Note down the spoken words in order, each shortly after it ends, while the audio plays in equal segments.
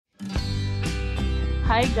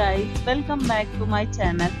Hi guys, welcome back to my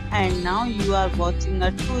channel and now you are watching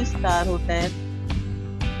a 2-star hotel.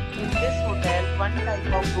 In this hotel, one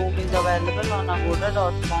type of room is available on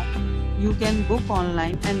agoda.com. You can book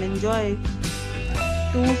online and enjoy it.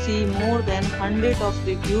 To see more than 100 of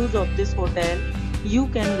reviews of this hotel, you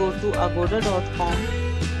can go to agoda.com.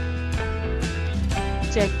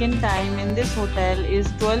 Check-in time in this hotel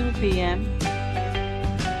is 12 p.m.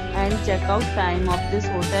 and check-out time of this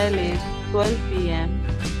hotel is 12 p.m.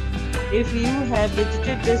 If you have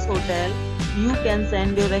visited this hotel, you can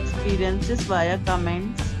send your experiences via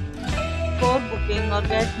comments. For booking or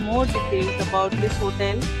get more details about this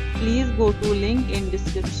hotel, please go to link in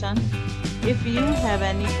description. If you have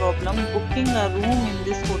any problem booking a room in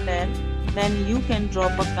this hotel, then you can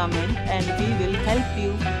drop a comment and we will help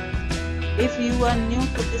you. If you are new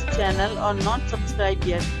to this channel or not subscribed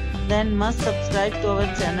yet, then must subscribe to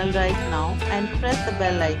our channel right now and press the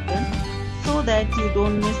bell icon so that you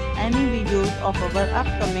don't miss any videos of our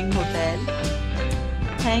upcoming hotel.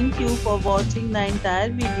 Thank you for watching the entire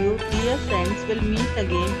video. Dear friends, we'll meet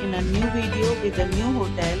again in a new video with a new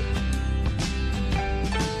hotel.